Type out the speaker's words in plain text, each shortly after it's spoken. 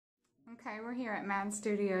Okay, we're here at Mad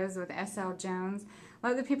Studios with S.L. Jones.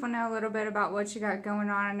 Let the people know a little bit about what you got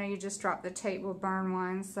going on. I know you just dropped the tape with Burn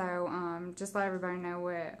One, so just let everybody know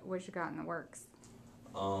what you got in the works.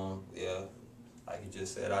 Yeah, like you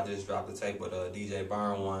just said, I just dropped the tape with DJ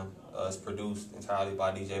Burn One. It's produced entirely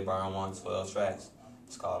by DJ Burn One, 12 tracks.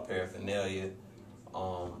 It's called Paraphernalia.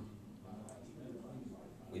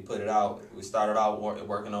 We put it out. We started out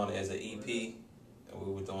working on it as an EP.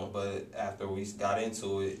 We were doing, but after we got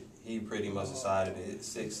into it, he pretty much decided that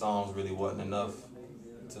 6 songs really wasn't enough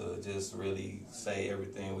to just really say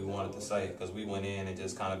everything we wanted to say, because we went in and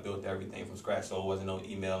just kind of built everything from scratch. So it wasn't no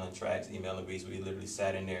emailing tracks, emailing beats. We literally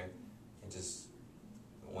sat in there and just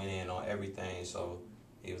went in on everything. So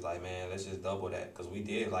he was like, man, let's just double that, because we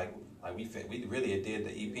did we really did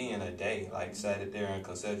the EP in a day. Like, sat it there and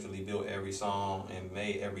conceptually built every song and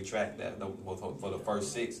made every track for the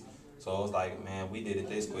first 6. So it was like, man, we did it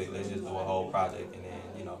this quick. Let's just do a whole project and then,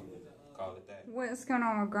 call it that. What's going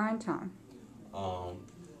on with Grind Time? Well,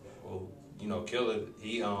 Killer,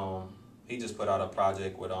 he just put out a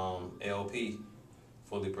project with LP,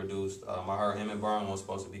 fully produced. I heard him and Burn was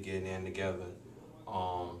supposed to be getting in together.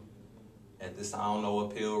 At this time, I don't know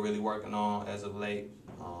what Pill really working on as of late.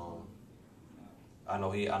 I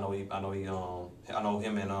know him,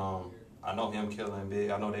 Killer, and Big.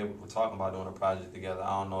 I know they were talking about doing a project together.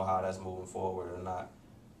 I don't know how that's moving forward or not.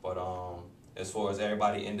 But as far as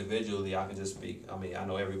everybody individually, I can just speak. I mean, I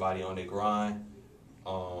know everybody on their grind.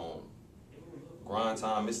 Grind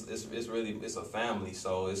time. It's a family.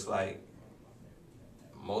 So it's like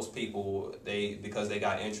most people, because they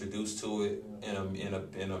got introduced to it in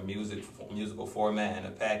a musical format and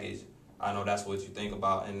a package. I know that's what you think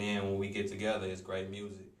about. And then when we get together, it's great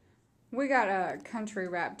music. We got a country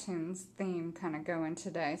rap tunes theme kind of going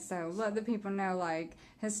today, so let the people know, like,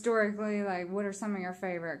 historically, like, what are some of your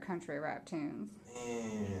favorite country rap tunes?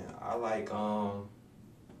 Man, I like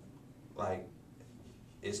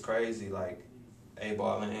it's crazy, like,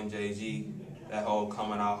 A-Ball and MJG, that whole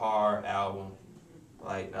Coming Out Hard album,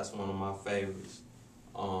 like, that's one of my favorites.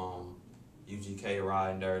 UGK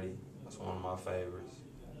Riding Dirty, that's one of my favorites.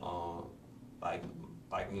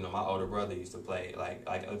 My older brother used to play,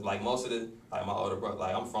 most of my older brother,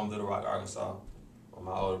 I'm from Little Rock, Arkansas, but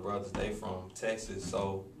my older brothers, they from Texas,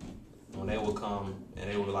 so when they would come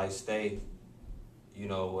and they would, stay,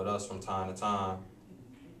 with us from time to time,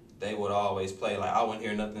 they would always play, I wouldn't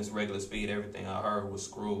hear nothing regular speed, everything I heard was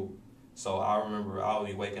Screw. So I remember I would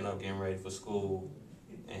be waking up getting ready for school,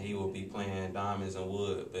 and he would be playing Diamonds and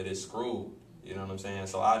Wood, but it's Screw, you know what I'm saying?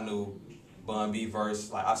 So I knew Bun B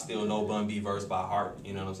verse, I still know Bun B verse by heart,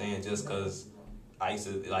 you know what I'm saying? Just because I used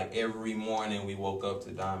to, every morning we woke up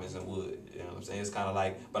to Diamonds and Wood, you know what I'm saying? It's kind of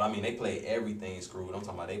but I mean, they play everything Screwed. I'm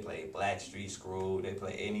talking about they play Blackstreet Screwed, they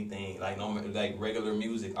play anything, regular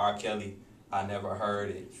music, R. Kelly, I never heard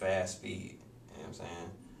it, fast speed, you know what I'm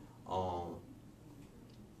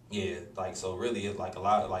saying? Yeah, so really it's a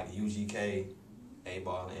lot of UGK,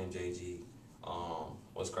 A-Ball, and MJG.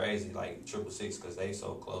 What's crazy, 666, because they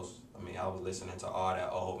so close. I mean, I was listening to all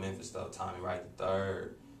that old Memphis stuff, Tommy Wright III,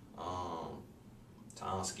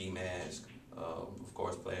 Tom Ski Mask, of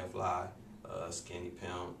course, Player Fly, Skinny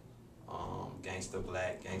Pimp, Gangsta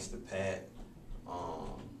Black, Gangsta Pat,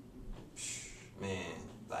 man,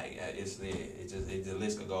 the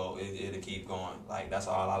list could go, it'll keep going. That's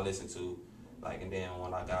all I listen to. And then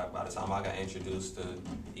by the time I got introduced to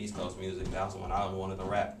East Coast music, that's when I wanted to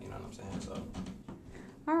rap, you know what I'm saying? So.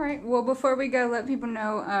 All right. Well, before we go, let people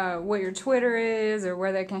know what your Twitter is or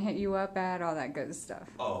where they can hit you up at, all that good stuff.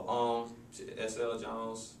 S.L.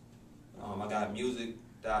 Jones. I got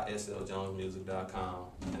music.sljonesmusic.com,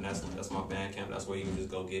 and that's my Bandcamp. That's where you can just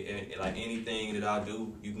go get anything that I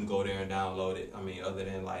do. You can go there and download it. I mean, other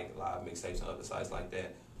than live mixtapes and other sites like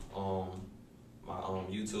that. My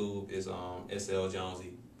YouTube is S.L.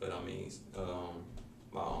 Jonesy, but I mean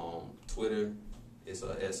my Twitter is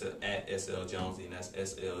at S.L. Jonesy, and that's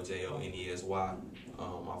SLJONESY.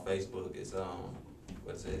 My Facebook is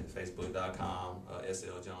Facebook.com,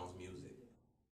 S.L. Jones Music.